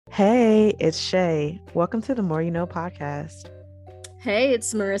Hey, it's Shay. Welcome to the More You Know podcast. Hey,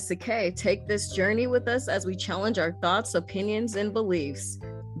 it's Marissa Kay. Take this journey with us as we challenge our thoughts, opinions, and beliefs.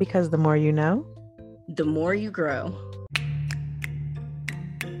 Because the more you know, The more you grow.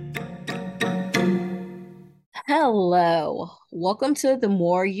 Hello. Welcome to the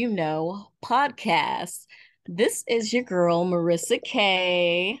More You Know podcast. This is your girl, Marissa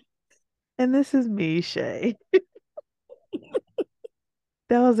Kay. and this is me, Shay.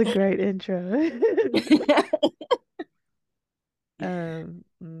 That was a great intro.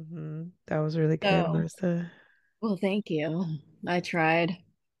 That was really good, So, Marissa. well, thank you. I tried.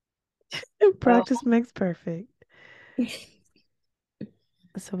 So, Practice makes perfect.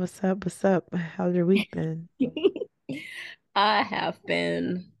 So what's up? What's up? How's your week been? I have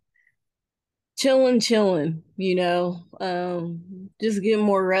been chilling, just getting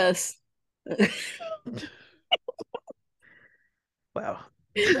more rest. Wow.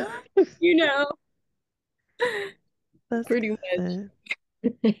 you know, That's pretty much.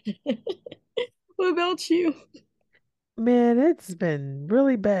 good. What about you? Man, it's been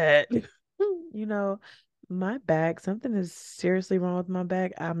really bad. You know, my back, something is seriously wrong with my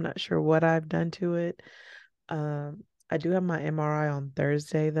back. I'm not sure what I've done to it. I do have my MRI on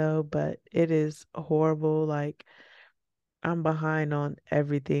Thursday though, but it is horrible. Like I'm behind on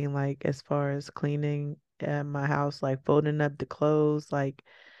everything, like as far as cleaning my house, like folding up the clothes, like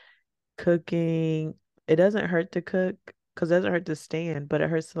cooking. It doesn't hurt to cook because it doesn't hurt to stand, but it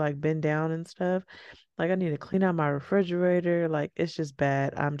hurts to like bend down and stuff. Like I need to clean out my refrigerator. Like it's just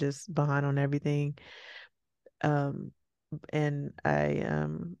bad. I'm just behind on everything. Um, and I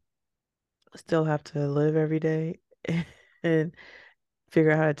still have to live every day and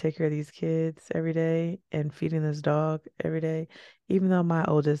figure out how to take care of these kids every day and feeding this dog every day. Even though my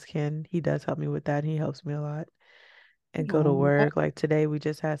oldest can, he does help me with that. And he helps me a lot and go to Oh, work. Like today we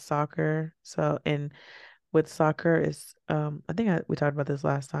just had soccer. So, and with soccer is I think we talked about this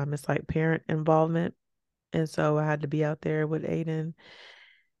last time. It's like parent involvement. And so I had to be out there with Aiden,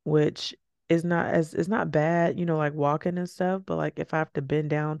 which is not as it's not bad, like walking and stuff, but like if I have to bend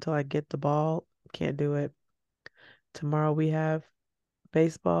down to like get the ball, can't do it. Tomorrow we have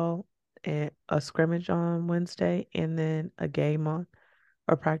baseball and a scrimmage on Wednesday and then a game on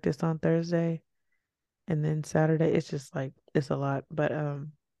or practice on Thursday and then Saturday. It's just like it's a lot. But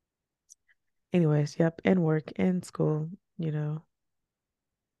anyways, yep, and work and school, you know.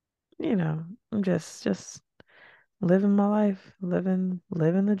 I'm just living my life, living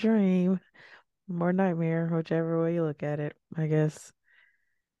the dream, more nightmare, whichever way you look at it, I guess.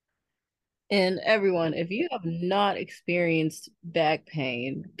 and everyone, if you have not experienced back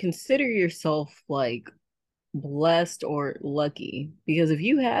pain, consider yourself like blessed or lucky. Because if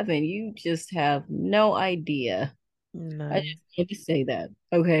you haven't, you just have no idea. I None. just need to say that.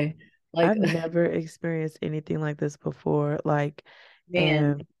 Okay. Like, I've never experienced anything like this before. Like,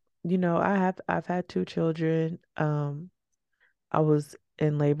 man, and I've had two children. I was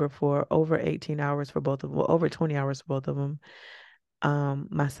in labor for over 18 hours for both of them, well, over 20 hours for both of them.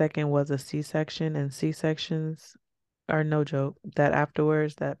 My second was a C-section, and C-sections are no joke. That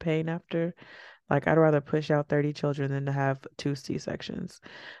afterwards, that pain after, like I'd rather push out 30 children than to have two C-sections.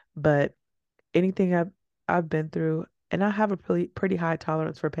 But anything I've been through, and I have a pretty high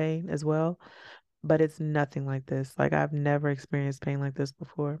tolerance for pain as well, but it's nothing like this. Like I've never experienced pain like this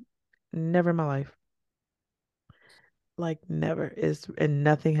before. Never in my life. Like never. And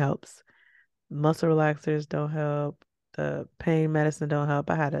nothing helps. Muscle relaxers don't help. The pain medicine don't help.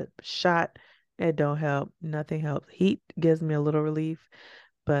 I had a shot. It don't help. Nothing helps. Heat gives me a little relief,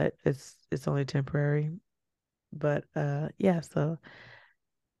 but it's only temporary. But yeah, so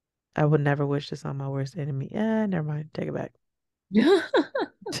I would never wish this on my worst enemy. Never mind. Take it back.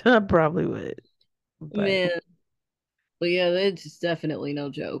 I probably would. But man, but yeah, it's definitely no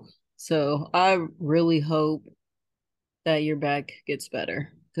joke. So I really hope that your back gets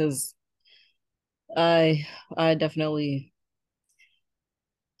better because I I definitely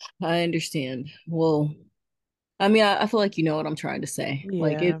I understand. Well, I mean, I feel like you know what I'm trying to say.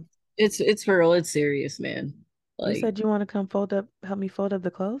 Like yeah. it's for real, it's serious, man. You Like, said you want to come help me fold up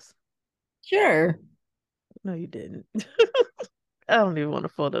the clothes? sure, No, you didn't. I don't even want to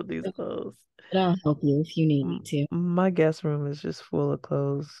fold up these clothes. but I'll help you if you need me to. My guest room is just full of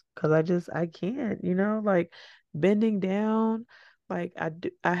clothes because I can't, like bending down. Like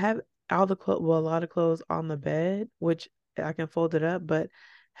I have all the clothes, well, a lot of clothes on the bed, which I can fold it up, but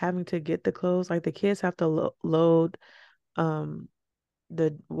having to get the clothes, like the kids have to load um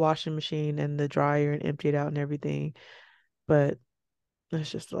the washing machine and the dryer and empty it out and everything. But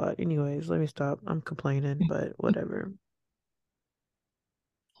that's just a lot. Anyways, let me stop. I'm complaining, but whatever.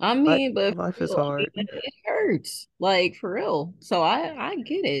 I Like mean, but life for is real, I mean, hard. it hurts, like for real. So I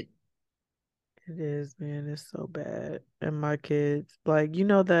get it. It is, man. It's so bad. And my kids, like, you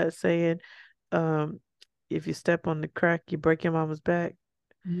know that saying, um, if you step on the crack, you break your mama's back.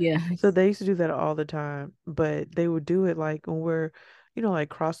 Yeah. So they used to do that all the time, but they would do it like when we're,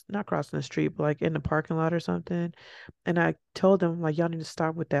 like not crossing the street, but like in the parking lot or something. And I told them, like, y'all need to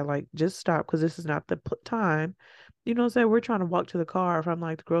stop with that. Like, just stop because this is not the time. You know what I'm saying? We're trying to walk to the car from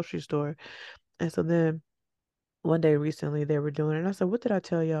like the grocery store. And so then one day recently they were doing it. And I said, what did I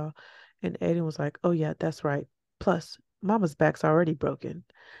tell y'all? And Aiden was like, oh, yeah, that's right. Plus, mama's back's already broken.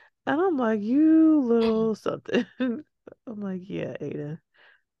 And I'm like, you little something. I'm like, yeah, Aiden,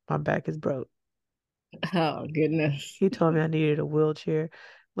 my back is broke. Oh goodness. He told me I needed a wheelchair.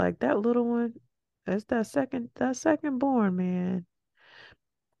 Like that little one, that's that second born, man.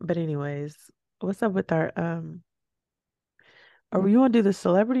 But anyways, what's up with our are you want to do the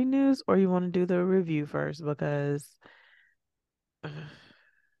celebrity news or you want to do the review first? Because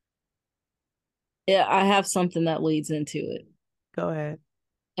Yeah, I have something that leads into it. go ahead.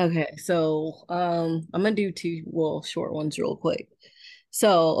 Okay, so I'm gonna do two, well, short ones real quick.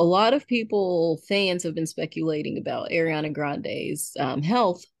 So a lot of people, fans have been speculating about Ariana Grande's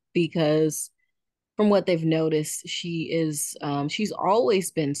health because from what they've noticed, she's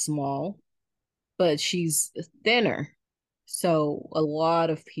always been small, but she's thinner. So a lot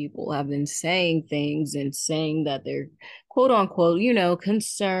of people have been saying things and saying that they're quote unquote,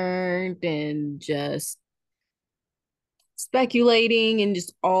 concerned and just speculating and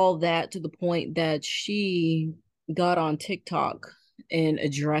just all that to the point that she got on TikTok and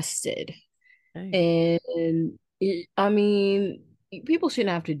addressed it. Hey. And I mean, people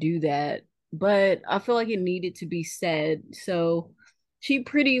shouldn't have to do that, but I feel like it needed to be said. So she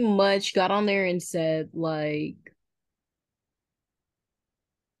pretty much got on there and said, like,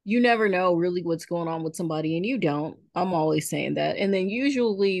 you never know really what's going on with somebody, and you don't. I'm always saying that. And then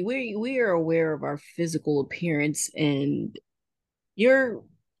usually we are aware of our physical appearance, and your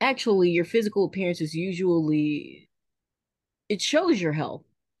your physical appearance is usually, it shows your health.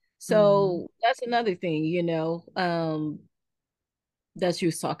 Mm-hmm. So that's another thing, that she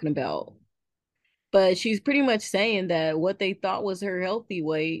was talking about. But she's pretty much saying that what they thought was her healthy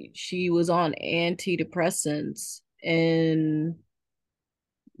weight, she was on antidepressants and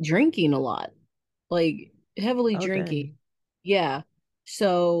drinking a lot, like heavily Oh, drinking. dang. Yeah.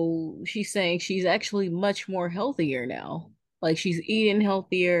 So she's saying she's actually much more healthier now. Like she's eating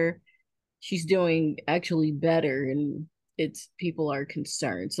healthier, she's doing actually better, and it's people are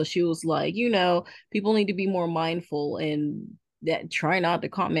concerned. So she was like, people need to be more mindful and that try not to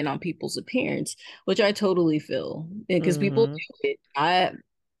comment on people's appearance, which I totally feel. Because people Mm-hmm. do it. I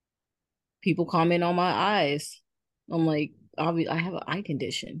People comment on my eyes. I'm like, obviously I have an eye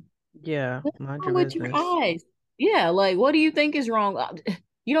condition. Yeah, What's mind your wrong with your business. eyes? Yeah, like what do you think is wrong?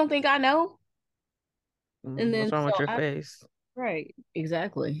 You don't think I know? And What's then wrong so with your I face? right,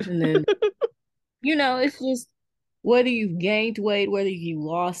 exactly. And then it's just whether you've gained weight, whether you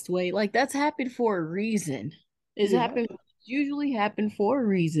lost weight, like that's happened for a reason. Yeah. Usually happened for a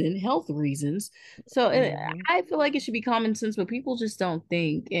reason, health reasons. So Mm-hmm. I feel like it should be common sense, but people just don't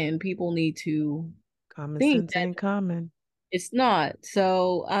think, and people need to Common think sense that ain't common. it's not.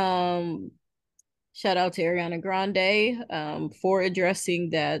 So, shout out to Ariana Grande for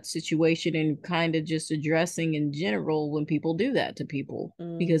addressing that situation and kind of just addressing in general when people do that to people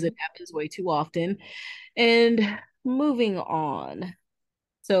because Mm-hmm. it happens way too often. And moving on.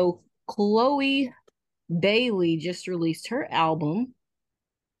 So Chloe Bailey just released her album,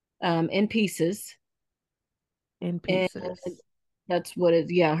 In Pieces. In And pieces. that's what it,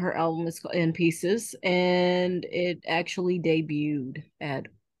 yeah, her album is called In Pieces. And it actually debuted at,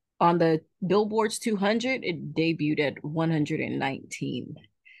 on the Billboard's 200, it debuted at 119.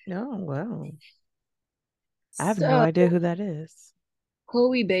 Oh, wow. I have no So idea who that is.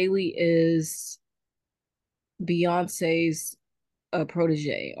 Chloe Bailey is Beyonce's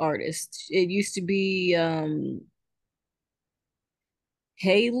protege artist. It used to be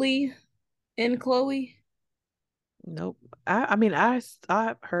Haley and Chloe. Nope. I mean,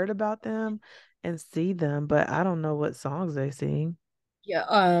 I've heard about them and see them, but I don't know what songs they sing. Yeah,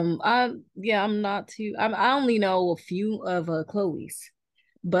 I'm not too. I only know a few of Chloe's,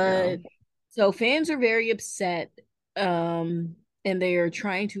 No. but so fans are very upset, and they are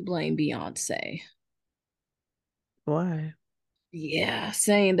trying to blame Beyonce. Why? Yeah,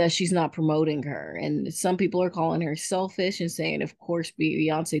 saying that she's not promoting her, and some people are calling her selfish and saying, of course,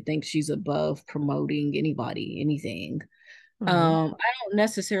 Beyonce thinks she's above promoting anybody, anything. Mm-hmm. I don't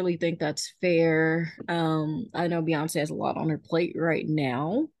necessarily think that's fair. I know Beyonce has a lot on her plate right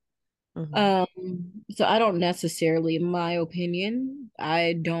now. Mm-hmm. Um, so I don't necessarily, in my opinion,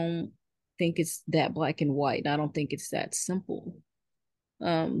 I don't think it's that black and white. I don't think it's that simple.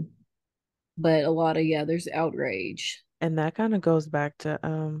 Um, but a lot of, yeah, there's outrage. And that kind of goes back to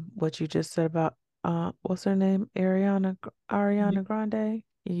what you just said about what's her name? Ariana Grande.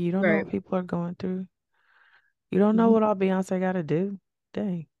 You don't know Right, what people are going through. You don't know mhm, what all Beyonce got to do.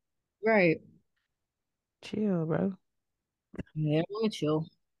 Dang, right. chill, bro. Yeah, I want to chill.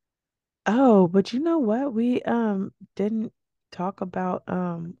 Oh, but you know what? We didn't talk about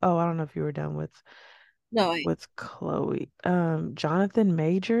oh, I don't know if you were done No, with Chloe. Jonathan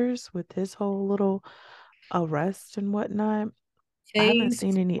Majors with his whole little arrest and whatnot. I haven't face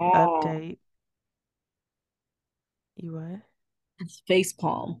seen any palm. update. You what? It's face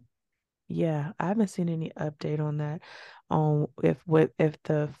palm. Yeah, I haven't seen any update on that, on if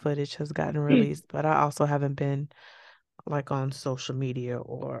the footage has gotten released, but I also haven't been like on social media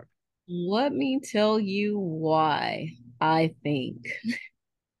or Let me tell you why I think.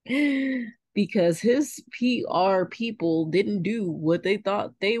 Because his PR people didn't do what they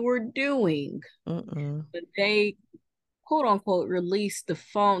thought they were doing. mm-mm. But they quote unquote released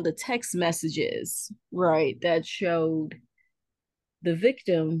the text messages, right, that showed the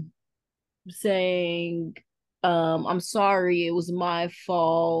victim saying, I'm sorry, it was my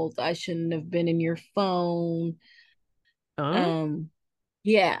fault. I shouldn't have been in your phone. Huh? Um,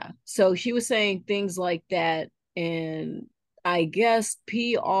 yeah. So she was saying things like that. And I guess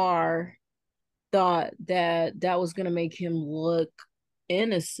PR thought that that was going to make him look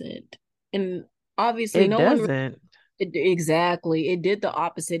innocent. And obviously, It no one doesn't. exactly, it did the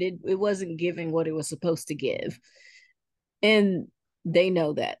opposite. It wasn't giving what it was supposed to give. And they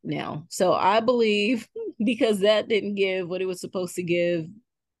know that now. So I believe because that didn't give what it was supposed to give,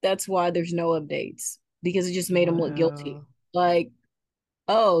 that's why there's no updates because it just made him look guilty. Wow. Like,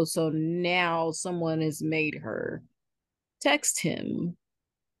 oh, so now someone has made her text him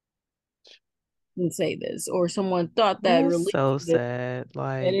and say this, or someone thought that That's releasing so this, sad.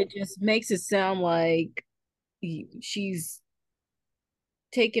 and it just makes it sound like she's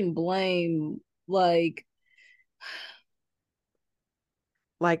taking blame. Like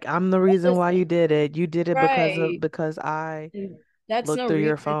I'm the That reason why you doesn't did it. You did it right. because I And that's looked no through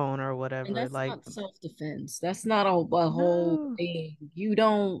your reason, phone or and whatever. that's Like, not self-defense. That's not a whole no. thing. You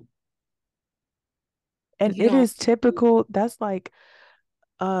don't. And You it don't. is typical. That's like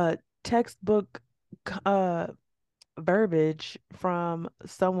textbook uh verbiage from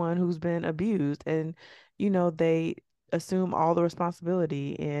someone who's been abused, and they assume all the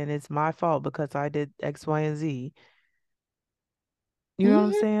responsibility and it's my fault because I did X, Y, and Z. You know what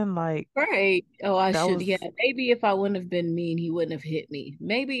I'm Mhm. saying? Like Right. Oh, I that should. was Yeah. Maybe if I wouldn't have been mean, he wouldn't have hit me.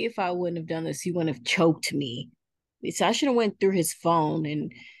 Maybe if I wouldn't have done this, he wouldn't have choked me. So I should have went through his phone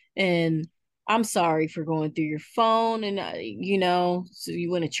and I'm sorry for going through your phone and so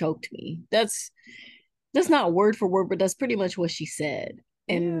you wouldn't have choked me. That's not word for word, but that's pretty much what she said.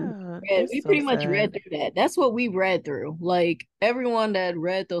 And yeah, yeah, it's we so pretty much read sad. through that. That's what we read through. Like everyone that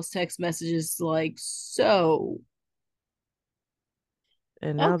read those text messages, like, so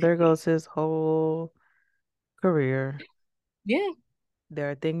And now there okay, goes his whole career. yeah,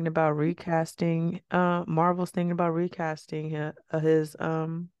 They're thinking about recasting. Marvel's thinking about recasting his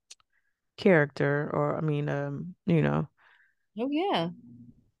character, or I mean, oh yeah,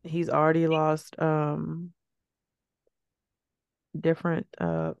 he's already lost different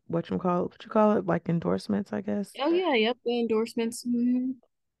what you call it, like endorsements, I guess. oh yeah, yep, the endorsements. Mhm.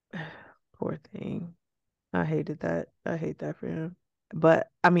 Poor thing. I hated that. I hate that for him. But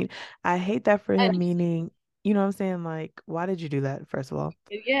I mean, I hate that for him, meaning, you know what I'm saying? Like, why did you do that, first of all?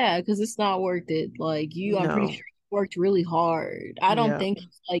 Yeah, because it's not worth it. Like I'm pretty No. sure you worked really hard. I don't Yeah. think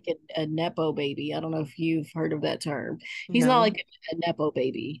he's like a nepo baby. I don't know if you've heard of that term. He's not No. like a nepo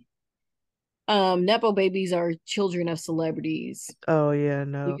baby. Nepo babies are children of celebrities. Oh yeah,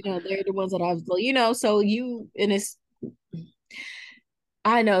 no. They're the ones that so and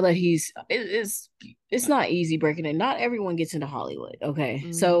I know that it's not easy breaking in. Not everyone gets into Hollywood, okay?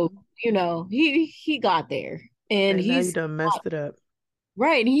 So, Hmm. he got there and And now you he's done messed it up.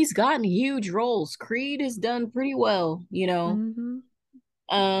 right, and he's gotten huge roles. Creed has done pretty well, Hmm.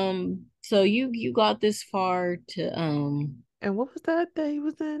 So you got this far to And what was that he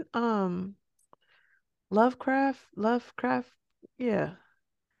was in? Lovecraft. Yeah.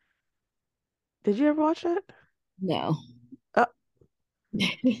 Did you ever watch that? no. Oh,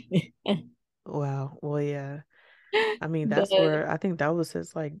 wow. Well, yeah. I mean, But that's where I think that was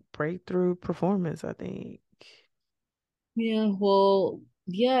his like breakthrough performance, I think. Yeah, well,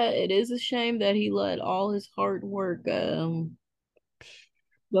 yeah, it is a shame that he let all his hard work go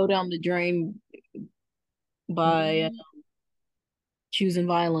down the drain by Mhm. choosing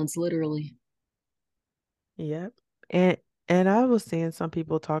violence, literally. Yep. And and I was seeing some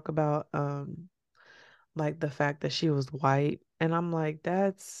people talk about like the fact that she was white, and I'm like,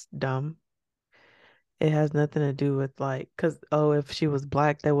 that's dumb. It has nothing to do with like, cause oh, if she was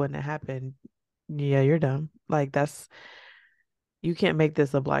black, that wouldn't have happened. Yeah, you're dumb. Like that's you can't make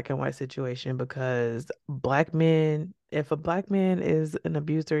this a black and white situation because black men, if a black man is an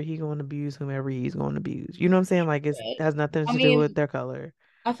abuser, he going to abuse whomever he's going to abuse. You know what I'm saying? Like it has nothing I to do with mean, their color.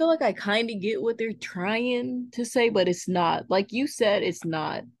 I feel like I kind of get what they're trying to say, but it's not. Like you said, it's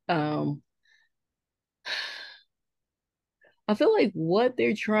not. I feel like what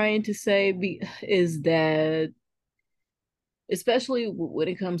they're trying to say is that, especially when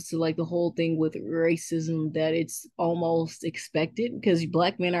it comes to like the whole thing with racism, that it's almost expected because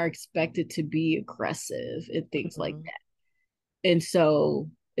black men are expected to be aggressive and things like Mhm. that. And so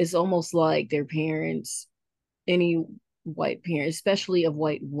it's almost like their parents, any white parent, especially of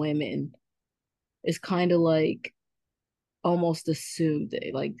white women, is kind of like almost assumed that,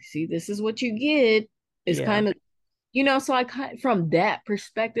 like, see, this is what you get. It's Yeah. kind of, so I kind from that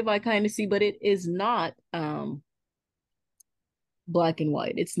perspective, I kind of see, but it is not black and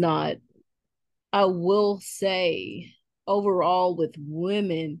white. It's not. I will say overall with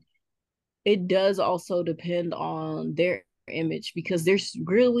women, it does also depend on their image because there's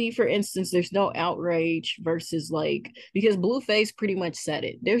really, for instance, there's no outrage versus like, because Blueface pretty much said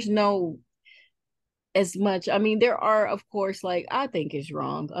it. There's no as much. I mean, there are, of course, like I think is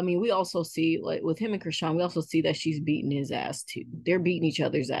wrong. I mean, we also see like with him and Krishan, we also see that she's beating his ass too. They're beating each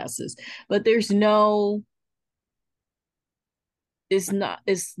other's asses, but there's no. It's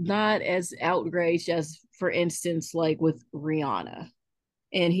not as outraged as, for instance, like with Rihanna,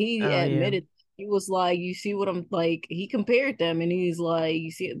 and he Oh yeah. admitted. He was like, you see what I'm like, he compared them and he's like,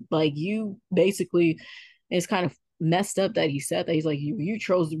 you see, like you basically, it's kind of messed up that he said that. He's like, you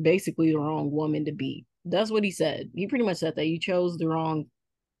chose basically the wrong woman to beat. That's what he said. He pretty much said that you chose the wrong,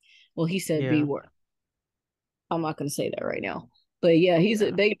 well, he said B Yeah. word. I'm not gonna say that right now. But yeah, he's a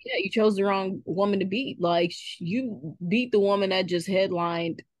Yeah. baby. Yeah, you chose the wrong woman to beat. Like you beat the woman that just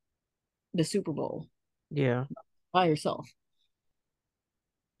headlined the Super Bowl Yeah. by herself.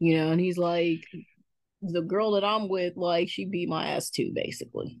 And he's like, the girl that I'm with, like, she beat my ass too,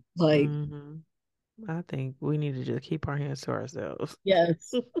 basically. Like, hmm I think we need to just keep our hands to ourselves.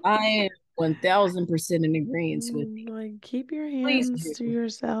 yes, I am 1000% in agreement with you. Like keep your Please hands do. to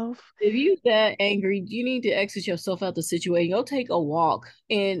yourself. If you that angry, you need to exit yourself out the situation. Go take a walk.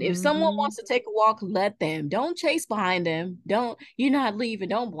 And if someone Hmm wants to take a walk, let them. Don't chase behind them. You're not leaving.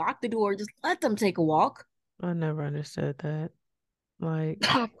 Don't block the door. Just let them take a walk. I never understood that. Like,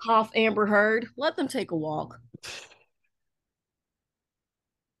 Cough, cough, Amber Heard. Let them take a walk.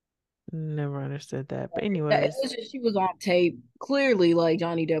 never understood that. But It anyways, was just, she was on tape. Clearly, like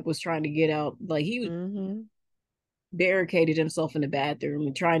Johnny Depp was trying to get out. Like he was hmm barricaded himself in the bathroom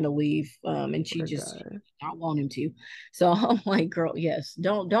and trying to leave. And she poor just did guy. not want him to. So I'm like, girl, yes,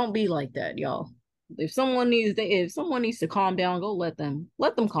 don't be like that, y'all. If someone needs to calm down, go let them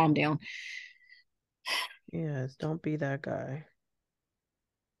calm down. Yes, don't be that guy.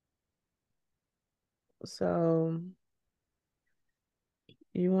 So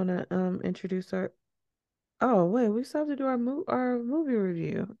you wanna introduce our oh wait, we still have to do our movie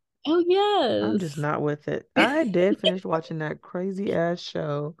review. Oh I'm just yes. not with it. I did finish watching that crazy ass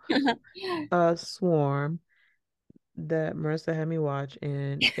show, Swarm, that Marissa had me watch,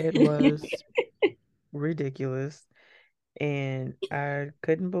 and it was ridiculous. And I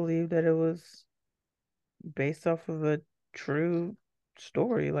couldn't believe that it was based off of a true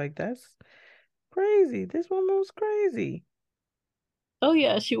story. Like that's crazy. This woman was crazy. Oh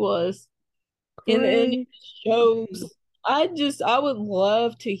yeah, she was. And it Crazy. shows. I would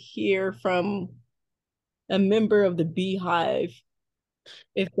love to hear from a member of the Beehive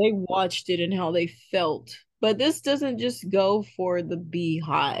if they watched it and how they felt. But this doesn't just go for the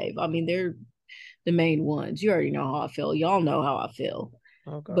Beehive. I mean, they're the main ones. You already know how I feel. Y'all know how I feel.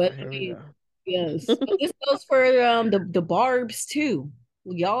 Oh But God, I here we mean, go. yes. But this goes for the Barbs too.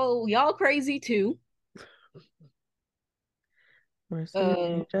 Y'all crazy too. Marissa, you're Uh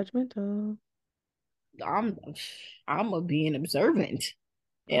being judgmental. I'm I'm a being observant,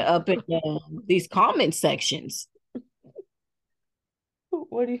 up in these comment sections.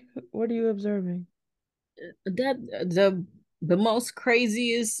 What are you observing? That the most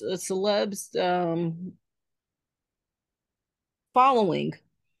craziest celebs following.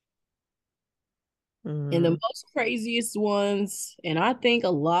 And the Mm. most craziest ones, and I think a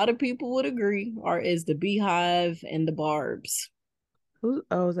lot of people would agree, is the Beehive and the Barb's. Who?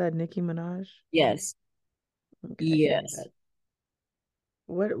 Oh, is that Nicki Minaj? Yes. Okay, I seen Yes. that.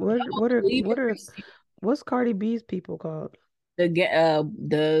 What are Believers, what's Cardi B's people called? the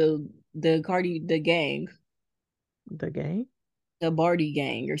Cardi the gang, The gang? the Barty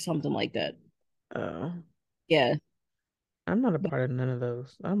gang or something like that. Oh, Yeah. I'm not a part of none of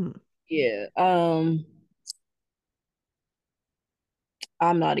those. Yeah.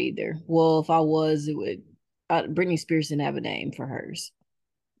 I'm not either. Well, if I was, it would Britney Spears didn't have a name for hers.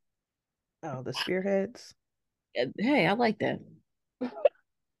 Oh, the spearheads. Hey, I like that.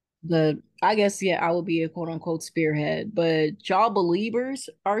 But I guess yeah, I would be a quote unquote spearhead. But y'all believers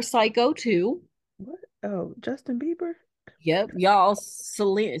are psycho too. What? Oh, Justin Bieber? Yep, y'all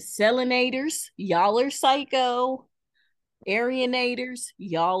selenators, y'all are psycho. Arianators,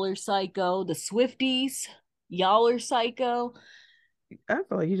 y'all are psycho. The Swifties, y'all are psycho. I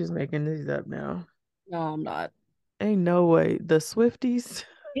feel like you're just making these up now. No, I'm not. Ain't no way. The Swifties?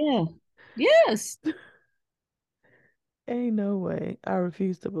 Yeah. Yes. Ain't no way. I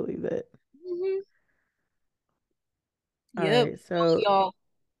refuse to believe that. Mhm. All Yep. right, Well, so y'all.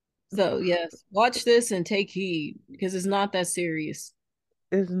 So yes, watch this and take heed because it's not that serious.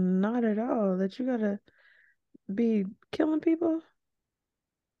 it's not at all that you gotta be killing people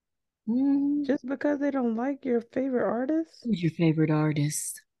Mhm. just because they don't like your favorite artist. Who's your favorite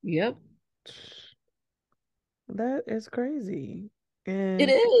artist? Yep, That is crazy. it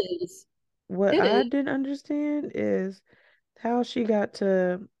And is. what It I is. didn't understand is how she got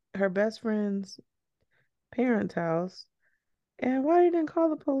to her best friend's parents' house and why they didn't call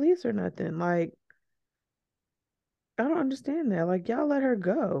the police or nothing. Like, I don't understand that. Like, y'all let her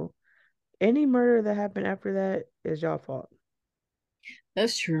go. Any murder that happened after that is y'all fault.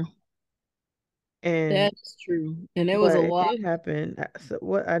 That's true. And That's true. And there was a but it lot. did happen. So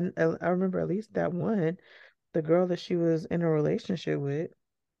what I remember at least that one, the girl that she was in a relationship with.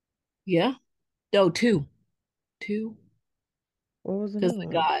 Yeah. No, two. Two. What was Because another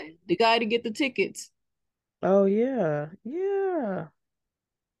the one? guy, the guy to get the tickets. Oh yeah, yeah.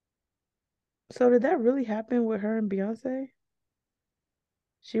 So did that really happen with her and Beyonce?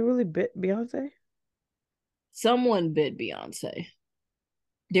 She really bit Beyonce? Someone bid Beyonce. Well,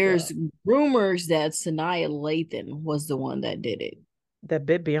 There's rumors that Sanaya Lathan was the one that did it. that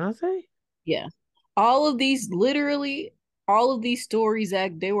bit Beyonce? Yeah. All of these, literally, all of these stories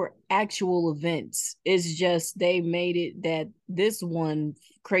act they were actual events. It's just they made it that this one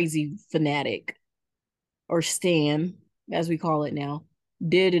crazy fanatic or Stan, as we call it now,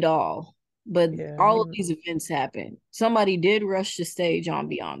 did it all. But Yeah, I all of remember. these events happened. Somebody did rush the stage on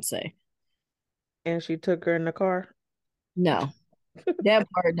Beyonce. And she took her in the car. No, that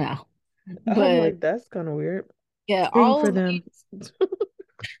part now. I'm But like, that's kind of weird. yeah, Sing for them. What?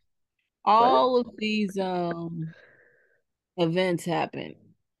 all of these events happened.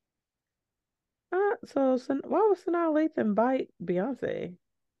 Why was Sanaa Lathan bite Beyonce?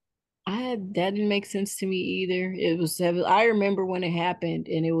 That didn't make sense to me either. It was heavy. I remember when it happened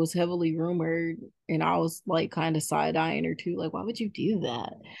and it was heavily rumored, and I was like kind of side eyeing her too. Like, why would you do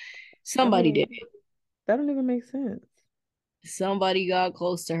that? I Somebody did mean, it. that don't even make sense. Somebody got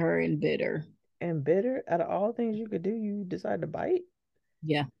close to her and bit her. And bitter, out of all things you could do, you decide to bite?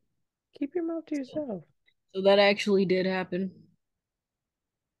 Yeah. Keep your mouth to yourself, So that actually did happen.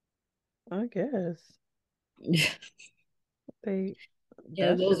 I guess. They, Yeah,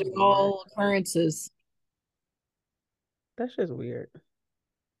 that's those just are weird. all occurrences. That's just weird.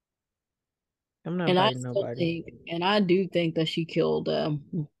 I'm not And I biting still nobody. think, and I do think that she killed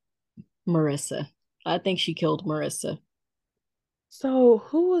Marissa. I think she killed Marissa. So,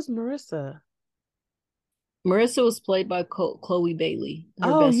 who was Marissa? Marissa was played by Chloe Bailey,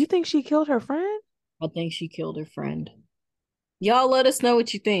 her Oh, you best. think she killed her friend? I think she killed her friend. Y'all let us know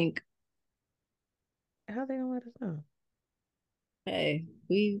what you think. How they gonna let us know? Hey,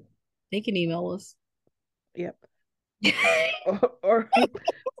 they can email us. Yep. Or, or,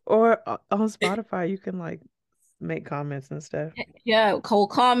 or on Spotify, you can like make comments and stuff. Yeah, Cole,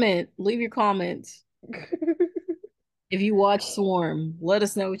 comment. Leave your comments. If you watch Swarm, let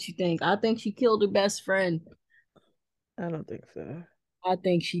us know what you think. I think she killed her best friend. I don't think so. I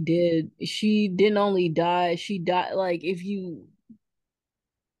think she did. She didn't only die, she died like if you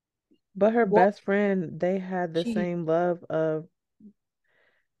But her what best friend, they had the she same love of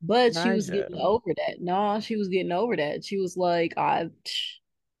but she was Naja. getting over that. No, she was getting over that. She was like,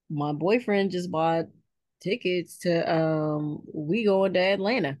 my boyfriend just bought tickets to we going to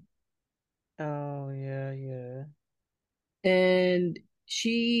Atlanta. Oh yeah, yeah. And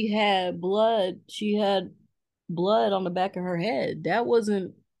She had blood on the back of her head. That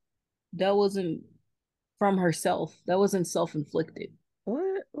wasn't from herself. That wasn't self-inflicted.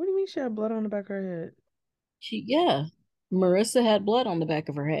 What do you mean she had blood on the back of her head? Yeah. Marissa had blood on the back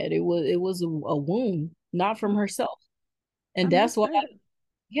of her head. It was a wound, not from Mm, herself. I And that's missed why that.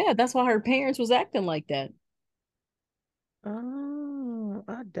 yeah, that's why her parents was acting like that. Oh,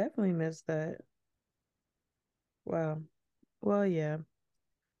 I definitely missed that. Wow. Well, yeah.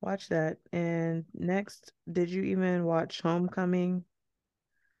 Watch that. And next, did you even watch Homecoming?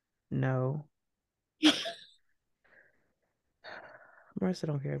 No. Marissa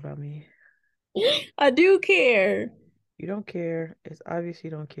don't care about me. I do care. You don't care. It's obvious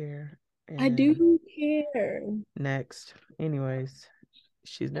you don't care. I And do care. next. Anyways,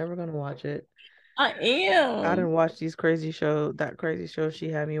 she's never gonna watch it. I I am. didn't watch that crazy show she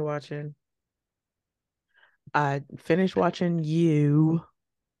had me watching. I finished watching You.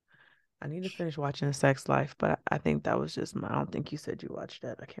 I need to finish watching Sex Life, but I think that was just I don't think you said you watched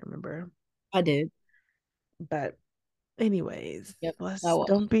that. I can't remember. I did. But anyways, Yep, I let's was.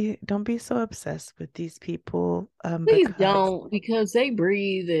 don't be so obsessed with these people Please because don't, because they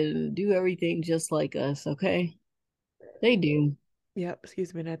breathe and do everything just like us, okay? They do. yep,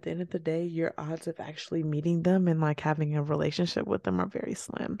 excuse me, and at the end of the day, your odds of actually meeting them and like having a relationship with them are very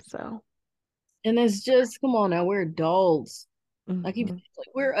slim. So, And it's just, come on now, we're adults. I keep mhm, saying,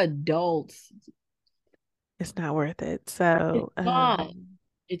 like, we're adults. it's not worth it. It's So, not.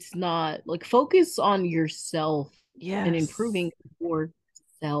 It's not. Like, focus on yourself and yes, improving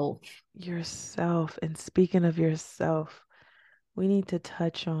yourself. yourself. And speaking of yourself, we need to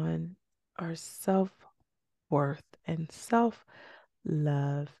touch on our self-worth and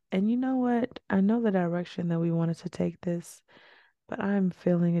self-love. And you know what? I know the direction that we wanted to take this, but I'm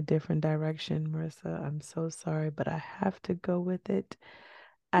feeling a different direction, Marissa. I'm so sorry, but I have to go with it.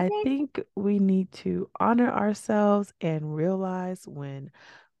 I Okay. think we need to honor ourselves and realize when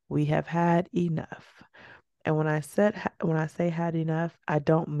we have had enough. And when I say had enough, I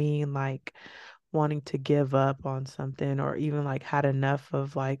don't mean like wanting to give up on something or even like had enough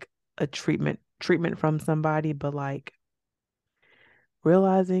of like a treatment from somebody, but like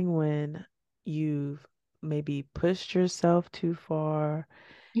realizing when you've maybe pushed yourself too far.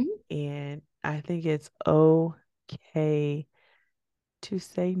 Mhm. And I think it's okay to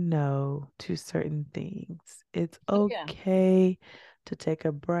say no to certain things. It's Oh, yeah. okay to take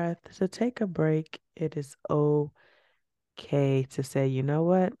a breath, to take a break. It is okay to say, you know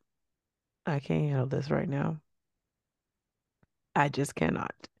what? I can't handle this right now. I just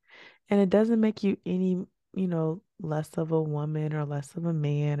cannot. And it doesn't make you any, less of a woman or less of a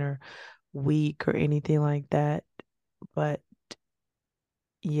man or weak or anything like that, but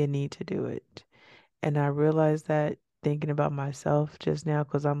you need to do it. And I realized that thinking about myself just now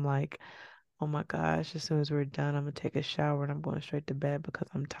because I'm like, oh my gosh, as soon as we're done, I'm gonna take a shower and I'm going straight to bed because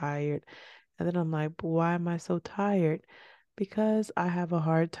I'm tired. And then I'm like, but why am I so tired? Because I have a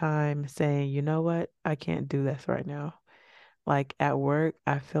hard time saying, you know what? I can't do this right now. Like at work,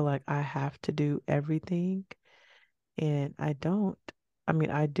 I feel like I have to do everything and I don't. I mean,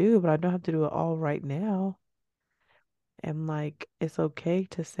 I do, but I don't have to do it all right now. And like, it's okay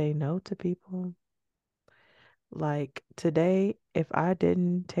to say no to people. Like today, if I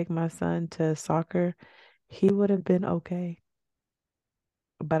didn't take my son to soccer, he would have been okay.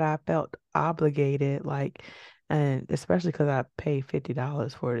 But I felt obligated, like, and especially because I paid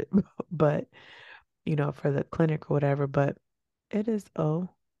 $50 for it, but for the clinic or whatever. But it is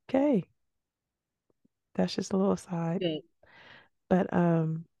okay. That's just a little side. Good. But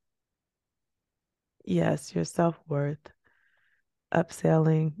yes, your self-worth,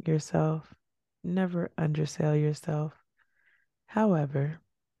 upselling yourself, never undersell yourself. However,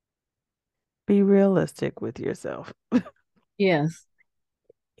 be realistic with yourself. Yes.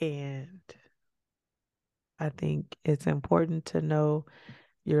 And I think it's important to know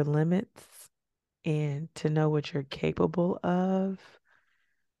your limits and to know what you're capable of.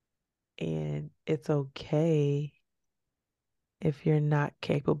 And it's okay if you're not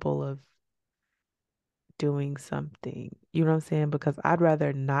capable of doing something. You know what I'm saying? Because I'd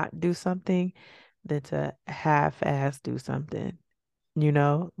rather not do something than to half-ass do something,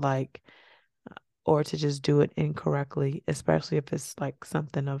 like, or to just do it incorrectly, especially if it's like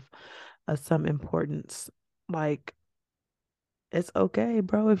something of some importance. Like, it's okay,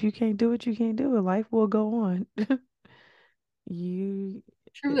 bro. If you can't do it, you can't do it. Life will go on. You,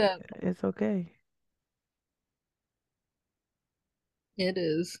 True that. it's okay. It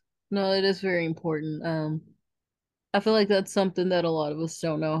is. No, it is very important. I feel like that's something that a lot of us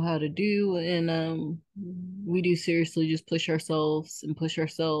don't know how to do, and we do seriously just push ourselves and push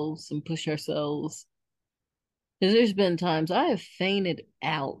ourselves and push ourselves. Because there's been times I have fainted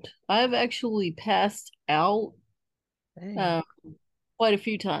out. I've actually passed out Dang. um, quite a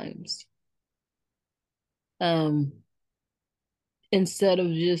few times. Um, Instead of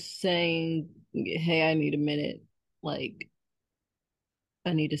just saying, "Hey, I need a minute," like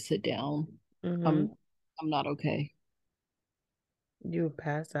I need to sit down. Mm-hmm. I'm I'm not okay. You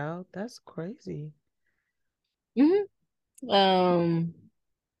pass out? That's crazy. Hmm. Um,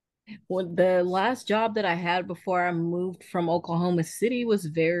 well, the last job that I had before I moved from Oklahoma City was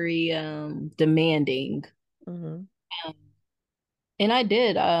very demanding. Mm-hmm. Um, and I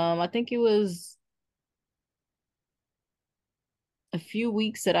did. I think it was a few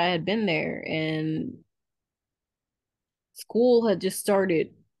weeks that I had been there, and school had just started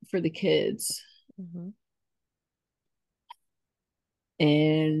for the kids. Mm-hmm.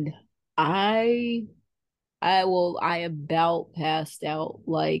 And I I about passed out.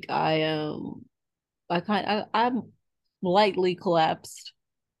 Like I'm lightly collapsed.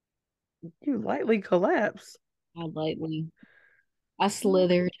 You lightly collapse. I lightly I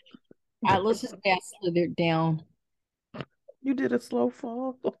slithered. Let's just say I slithered down. You did a slow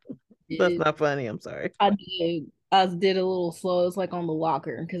fall. That's Did not funny. I'm sorry. I did a little slow. It's like on the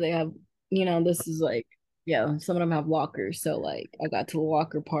walker because they have, this is like, yeah, some of them have walkers. So like I got to the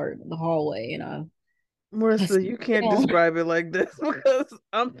walker part of the hallway and I Marissa, sat you can't down. describe it like this because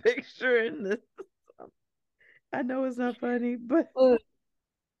I'm picturing this. I know it's not funny, but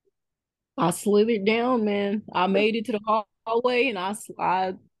I slithered down, man. I made it to the hallway and I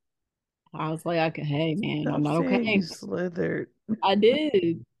was like, hey man, I'm stop not saying you okay. slithered. I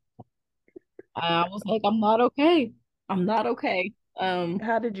did. I was like, I'm not okay. I'm not okay.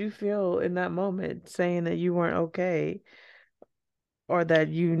 How did you feel in that moment saying that you weren't okay or that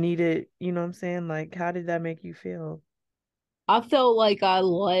you needed, you know what I'm saying? Like, how did that make you feel? I felt like I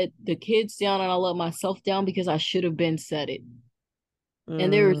let the kids down and I let myself down because I should have been said it.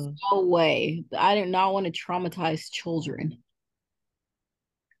 And there's Mm. no way. I did not want to traumatize children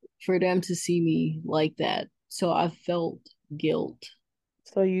for them to see me like that. So I felt guilt.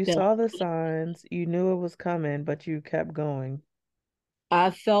 So you That saw the signs, you knew it was coming, but you kept going.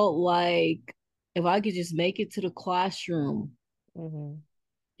 I felt like if I could just make it to the classroom Hmm.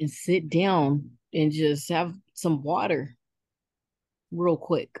 and sit down and just have some water real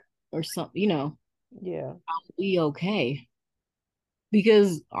quick or something, Yeah. I'll be okay.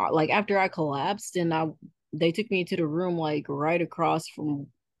 Because like after I collapsed and they took me to the room like right across from,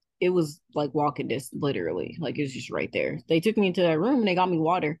 it was like walking distance literally, like it was just right there. They took me into that room and they got me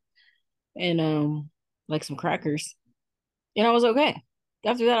water and like some crackers and I was okay.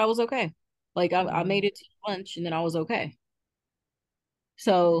 After that I was okay. Like I made Mm. it to lunch and then I was okay.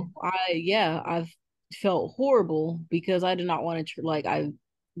 So I've felt horrible because I did not want to like I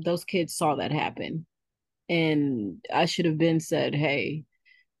those kids saw that happen and I should have been said, hey,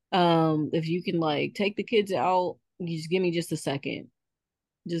 if you can like take the kids out, you just give me just a second.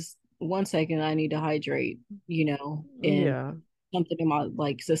 Just 1 second, I need to hydrate, and Yeah. something in my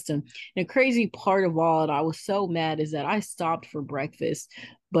like system. And a crazy part of all, and I was so mad, is that I stopped for breakfast,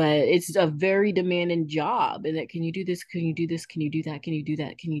 but it's a very demanding job. And that can you do this? Can you do this? Can you do that? Can you do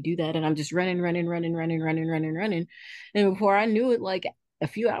that? Can you do that? And I'm just running, running, running, running, running, running, running. And before I knew it, like a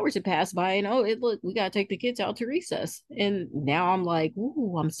few hours had passed by, and oh, look, we gotta take the kids out to recess. And now I'm like,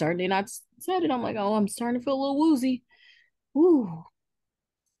 ooh, I'm starting to not said it. I'm like, oh, I'm starting to feel a little woozy. Ooh,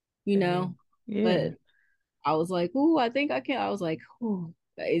 you Dang. know. Yeah. But I was like, ooh, I think I can. I was like, ooh,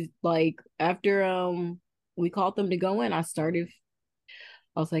 it's like after we called them to go in, I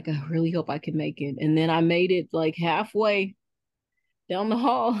was like, I really hope I can make it. And then I made it like halfway down the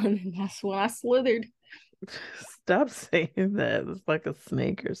hall, and that's when I slithered. Stop saying that. It's like a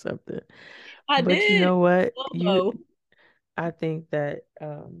snake or something. I But you did. know what? Though. I think that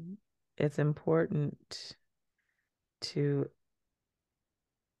it's important to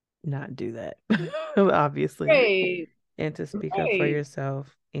not do that, obviously, Right, and to speak up for right.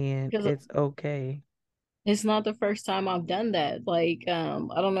 yourself, and Because it's okay. it's not the first time I've done that. Like, I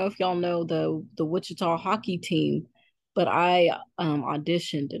don't know if y'all know the Wichita hockey team, but I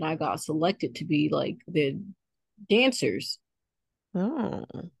auditioned and I got selected to be like the dancers. Oh,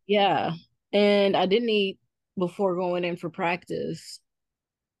 Yeah. And I didn't eat before going in for practice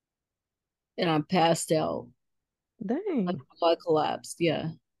and I passed out. Like dang. I collapsed.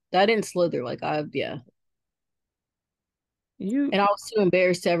 Yeah. I didn't slither like yeah. You, And I was too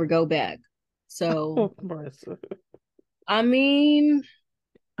embarrassed to ever go back. So oh, Marissa. I mean,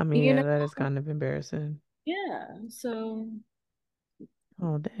 I mean, you yeah, know, that is kind of embarrassing. yeah. So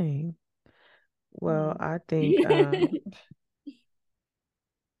Oh, dang. Well, I think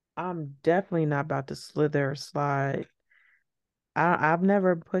I'm definitely not about to slither or slide. I've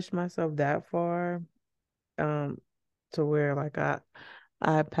never pushed myself that far, um, to where like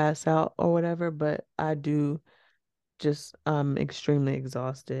I pass out or whatever, but I do just extremely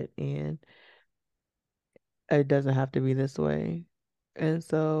exhausted and it doesn't have to be this way. And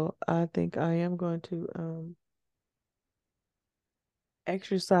so I think I am going to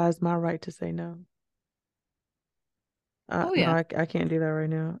exercise my right to say no. Oh No, yeah. I can't do that right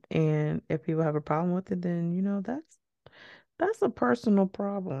now. And if people have a problem with it, then that's a personal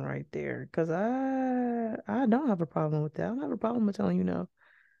problem right there. Because I don't have a problem with that. I don't have a problem with telling you no.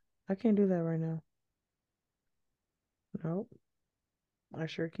 I can't do that right now. Nope, I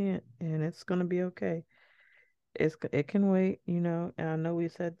sure can't. And it's gonna be okay. It can wait, And I know we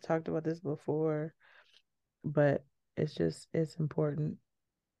said talked about this before, but it's important.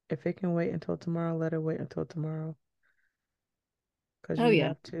 If it can wait until tomorrow, let it wait until tomorrow. Because Oh you yeah.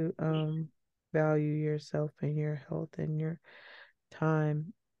 have to value yourself and your health and your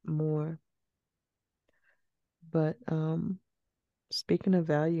time more. But speaking of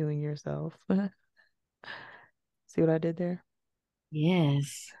valuing yourself, see what I did there?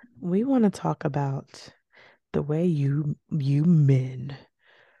 Yes. We want to talk about the way you men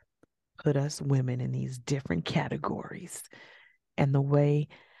put us women in these different categories and the way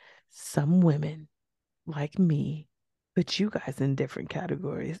some women like me put you guys in different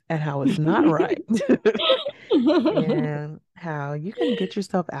categories and how it's not right. And how you can get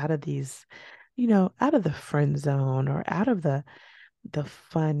yourself out of these, out of the friend zone or out of the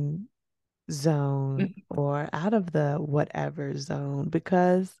fun zone or out of the whatever zone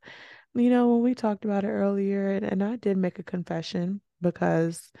because when we talked about it earlier and I did make a confession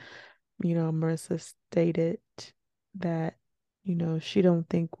because Marissa stated that she don't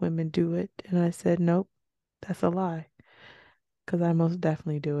think women do it and I said nope, that's a lie because I most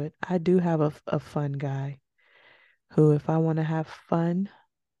definitely do it. I do have a fun guy who if I want to have fun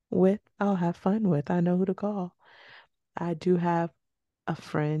with, I'll have fun with. I know who to call. I do have a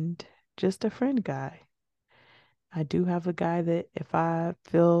friend, just a friend guy. I do have a guy that if I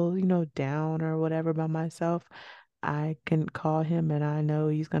feel, down or whatever by myself, I can call him and I know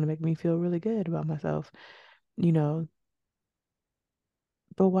he's going to make me feel really good about myself, you know.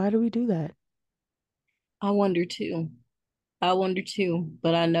 But why do we do that? I wonder too. I wonder too,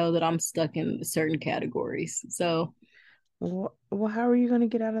 but I know that I'm stuck in certain categories. So, Well, how are you going to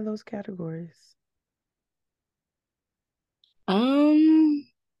get out of those categories? um,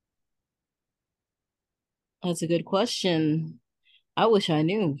 that's a good question. I wish I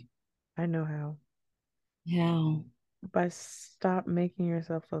knew. I know how. Yeah, By stop making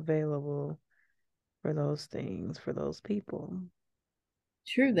yourself available for those things, for those people.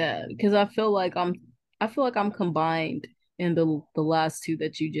 true that. Because I feel like I'm combined in the last two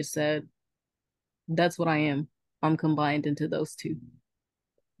that you just said. That's what I am. I'm combined into those two.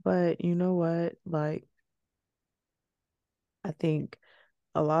 But you know what? Like, I think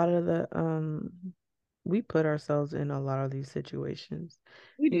a lot of we put ourselves in a lot of these situations.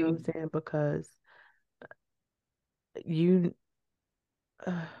 We You know do. what I'm saying? Because you,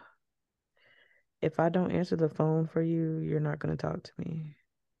 if I don't answer the phone for you, you're not going to talk to me.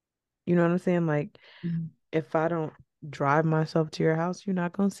 You know what I'm saying? Like, Mhm. if I don't drive myself to your house, you're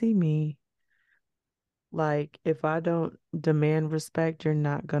not going to see me. Like, if I don't demand respect, you're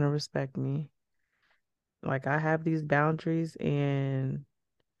not going to respect me. Like, I have these boundaries and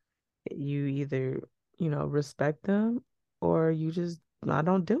you either, respect them or you just, I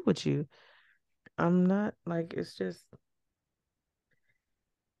don't deal with you. I'm not like, it's just,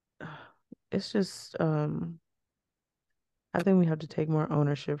 I think we have to take more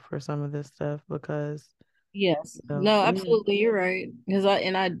ownership for some of this stuff because, Yes. No, we, absolutely, you're right. Because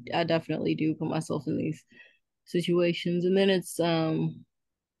I definitely do put myself in these situations, and then it's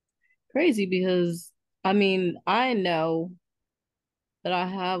crazy because I mean I know that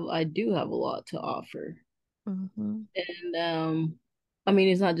I do have a lot to offer, Mhm. and I mean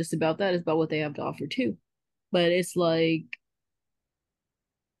it's not just about that; it's about what they have to offer too. But it's like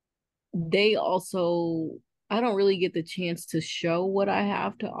they also I don't really get the chance to show what I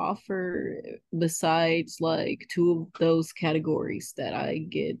have to offer besides like two of those categories that I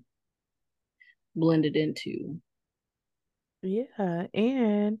get blended into. Yeah,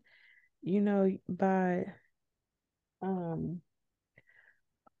 and by um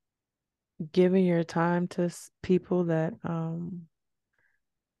giving your time to people that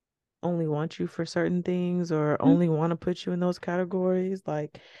only want you for certain things or only want to put you in those categories,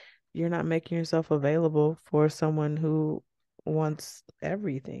 like you're not making yourself available for someone who wants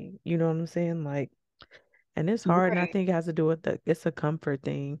everything. You know what I'm saying? Like, and it's hard, and I Right. think it has to do with it's a comfort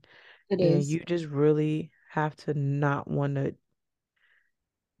thing, It and is. you just really have to not want to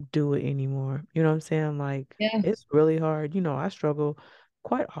do it anymore. You know what I'm saying? Like, Yeah. it's really hard. I struggle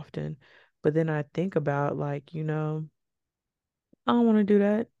quite often, but then I think about like, I don't want to do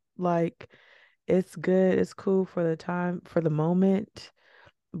that. Like, it's good, it's cool for the time, for the moment,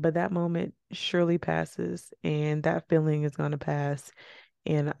 but that moment surely passes, and that feeling is going to pass.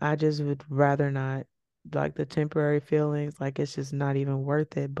 And I just would rather not, like, the temporary feelings, like, it's just not even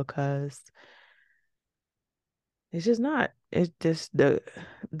worth it because it's just not. It's just the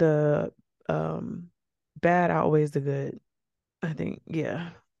um bad outweighs the good. I think,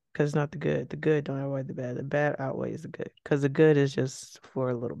 yeah. Because it's not the good. The good don't outweigh the bad. The bad outweighs the good. Because the good is just for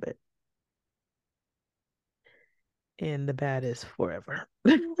a little bit. And the bad is forever.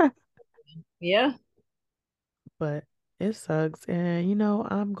 Yeah. But it sucks. And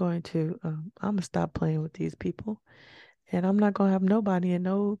I'm gonna stop playing with these people. And I'm not gonna have nobody in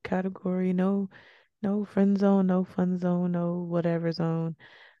no category, no friend zone, no fun zone, no whatever zone.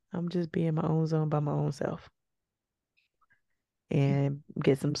 I'm just being my own zone by my own self and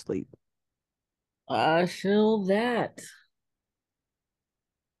get some sleep. I feel that.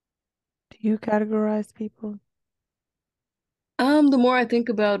 Do you categorize people? The more I think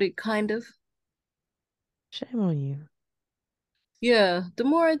about it, kind of. Shame on you. Yeah, the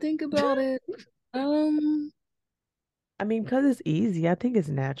more I think about it, um, I mean, because it's easy. I think it's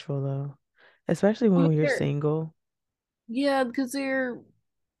natural though, especially when you're they're- single. yeah, because they're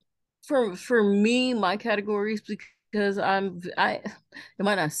for me, my categories because it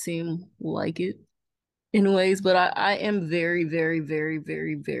might not seem like it in ways, but I am very, very, very,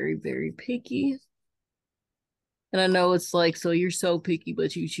 very, very, very picky. And I know it's like, so you're so picky,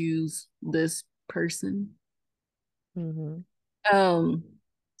 but you choose this person. Hmm. Um,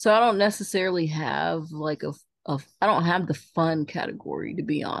 so I don't necessarily have like I don't have the fun category to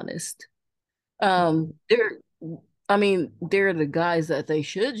be honest. Hmm. They're I mean, they're the guys that they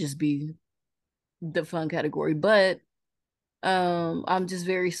should just be the fun category, but I'm just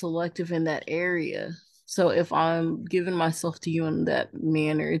very selective in that area. So if I'm giving myself to you in that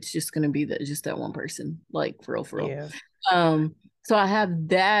manner, it's just gonna be that just that one person, like for real. Yeah. Um, so I have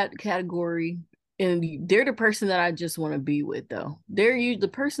that category, and they're the person that I just want to be with, though. They're you the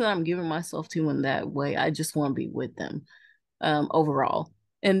person that I'm giving myself to in that way. I just want to be with them, overall.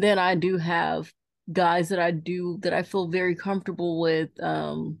 And then I do have guys that I feel very comfortable with,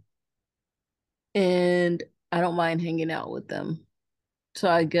 and I don't mind hanging out with them. So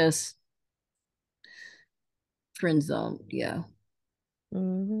I guess friend zone, yeah.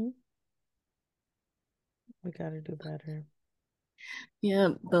 Hmm. We gotta do better. Yeah,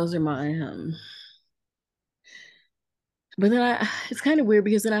 those are my but then it's kind of weird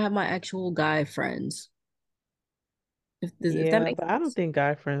because then I have my actual guy friends. If that Yeah, makes but I don't sense. think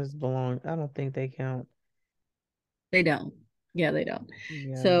guy friends belong. I don't think they count. They don't. Yeah, they don't.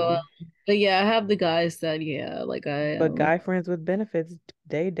 Yeah, So no. but yeah, I have the guys that yeah, like But guy friends with benefits,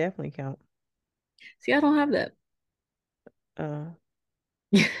 they definitely count. see I don't have that. Uh,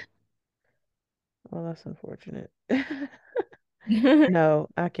 well, that's unfortunate. No,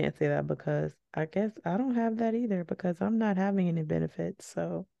 I can't say that because I guess I don't have that either because I'm not having any benefits.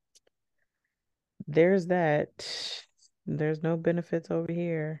 So there's that. There's no benefits over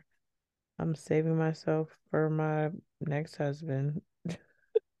here. I'm saving myself for my next husband.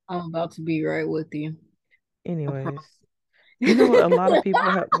 I'm about to be right with you. I Anyways, promise. a lot of people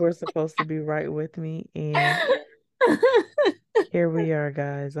were supposed to be right with me, and here we are,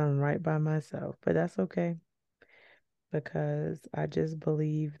 guys. I'm right by myself, but that's okay because I just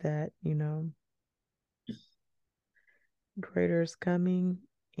believe that, greater is coming,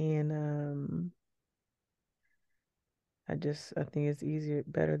 and I think it's easier,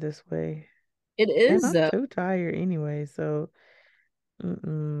 better this way. It And is I'm though. too tired anyway, so baby,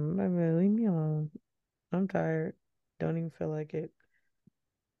 leave me alone. I'm tired. Don't even feel like it.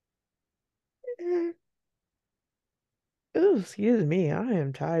 Ooh, excuse me. I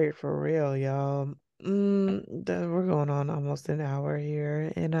am tired for real, y'all. We're going on almost an hour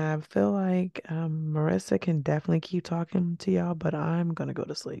here, and I feel like Marissa can definitely keep talking to y'all, but I'm gonna go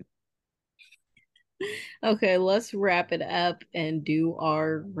to sleep. Okay, let's wrap it up and do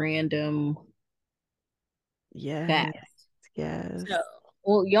our random Yes, fact. yes. So,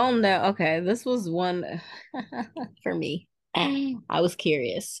 well, y'all know, okay, this was one for me. I was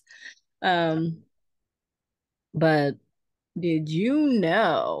curious. Um, but did you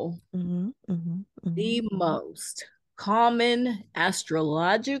know Hmm. Hmm. Hmm. the most common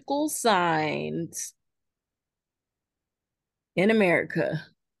astrological signs in America.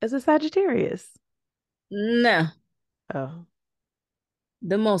 It's a Sagittarius. No, Oh,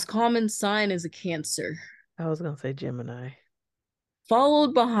 the most common sign is a Cancer, I was gonna say Gemini.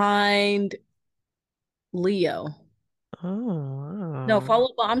 followed behind Leo. No, Oh,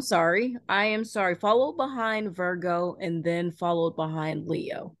 followed by, I'm sorry. I am sorry. Followed behind Virgo and then followed behind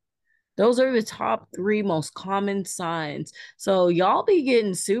Leo. Those are the top three most common signs. So y'all be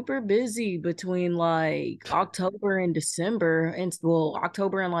getting super busy between like October and December and well,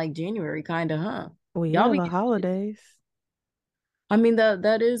 October and like January, kind of, huh? well, Y'all yeah, be, the holidays. I mean,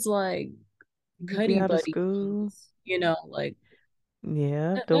 that is like You be cuddy out of buddy school. months, like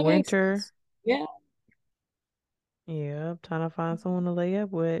Yep, the that makes winter. sense. Yeah, Yep, trying to find someone to lay up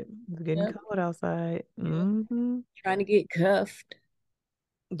with. It's getting yep, cold outside. yep. Mm-hmm. Trying to get cuffed.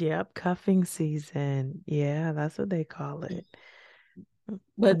 Yep, cuffing season. Yeah, that's what they call it.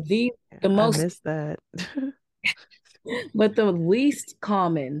 But the I most miss that. but the least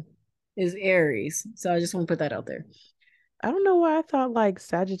common is Aries. So I just want to put that out there. I don't know why I thought like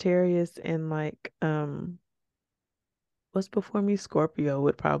Sagittarius and like what's before me, Scorpio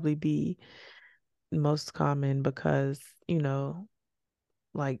would probably be most common because,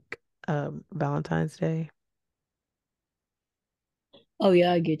 like Valentine's Day. Oh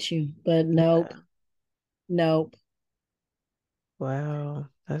yeah, I get you. But nope, Yeah. nope. Wow,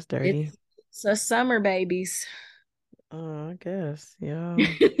 that's dirty. It's a summer babies. Oh, I guess. Yeah.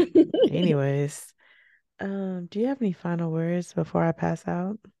 Anyways, do you have any final words before I pass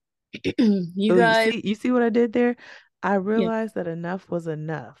out? You Oh, you guys, see what I did there? I yeah, realized that enough was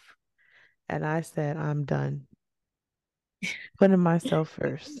enough, and I said I'm done. Putting myself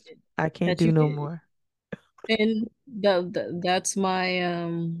first. I can't that do you no did. more. And that's my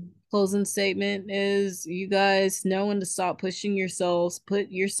closing statement is you guys know when to stop pushing yourselves, put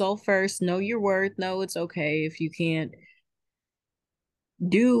yourself first, know your worth, know it's okay if you can't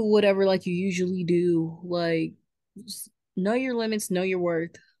do whatever like you usually do. Like just know your limits, know your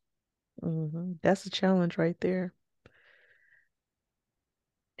worth. That's a challenge right there.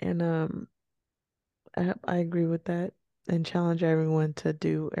 And I agree with that and challenge everyone to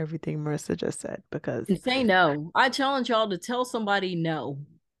do everything Marissa just said because And say no. I challenge y'all to tell somebody no.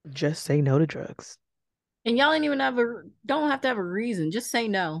 just say no to drugs. And y'all ain't even don't have to have a reason. Just say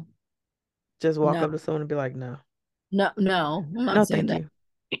no. Just walk up No. to someone and be like, no. No, no, I'm not No, saying thank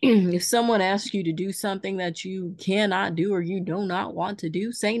that. you. If someone asks you to do something that you cannot do or you do not want to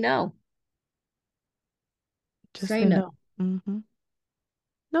do, say no. Just Say say no. no.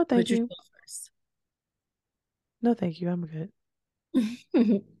 No, thank Put you. yourself first. No, thank you. I'm good.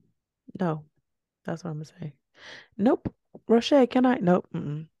 No, that's what I'm gonna say. Nope. Roche, can I? Nope.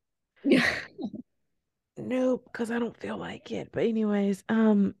 Yeah. Nope, because I don't feel like it. But anyways,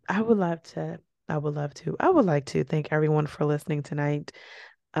 I would like to thank everyone for listening tonight.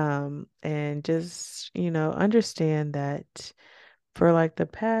 And just, understand that for like the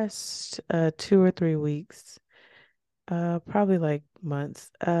past 2 or 3 weeks, probably like months,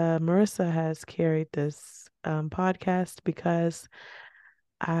 Marissa has carried this podcast because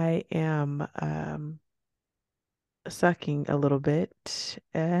I am sucking a little bit.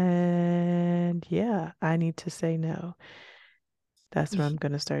 And yeah, I need to say no. That's what I'm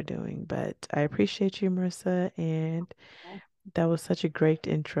going to start doing. But I appreciate you, Marissa. And that was such a great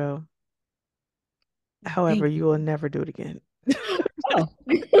intro. However, Thank you will never do it again. you.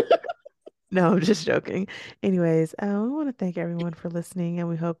 No, I'm just joking. Anyways, we want to thank everyone for listening, and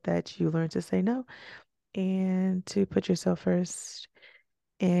we hope that you learn to say no and to put yourself first.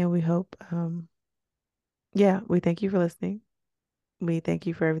 And we hope, yeah, we thank you for listening. We thank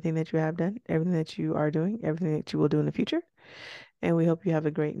you for everything that you have done, everything that you are doing, everything that you will do in the future. And we hope you have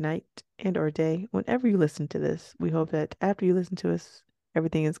a great night and or day whenever you listen to this. We hope that after you listen to us,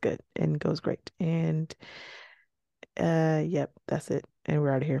 everything is good and goes great. And yep, that's it. And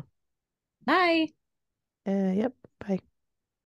we're out of here. Bye. Yep, bye.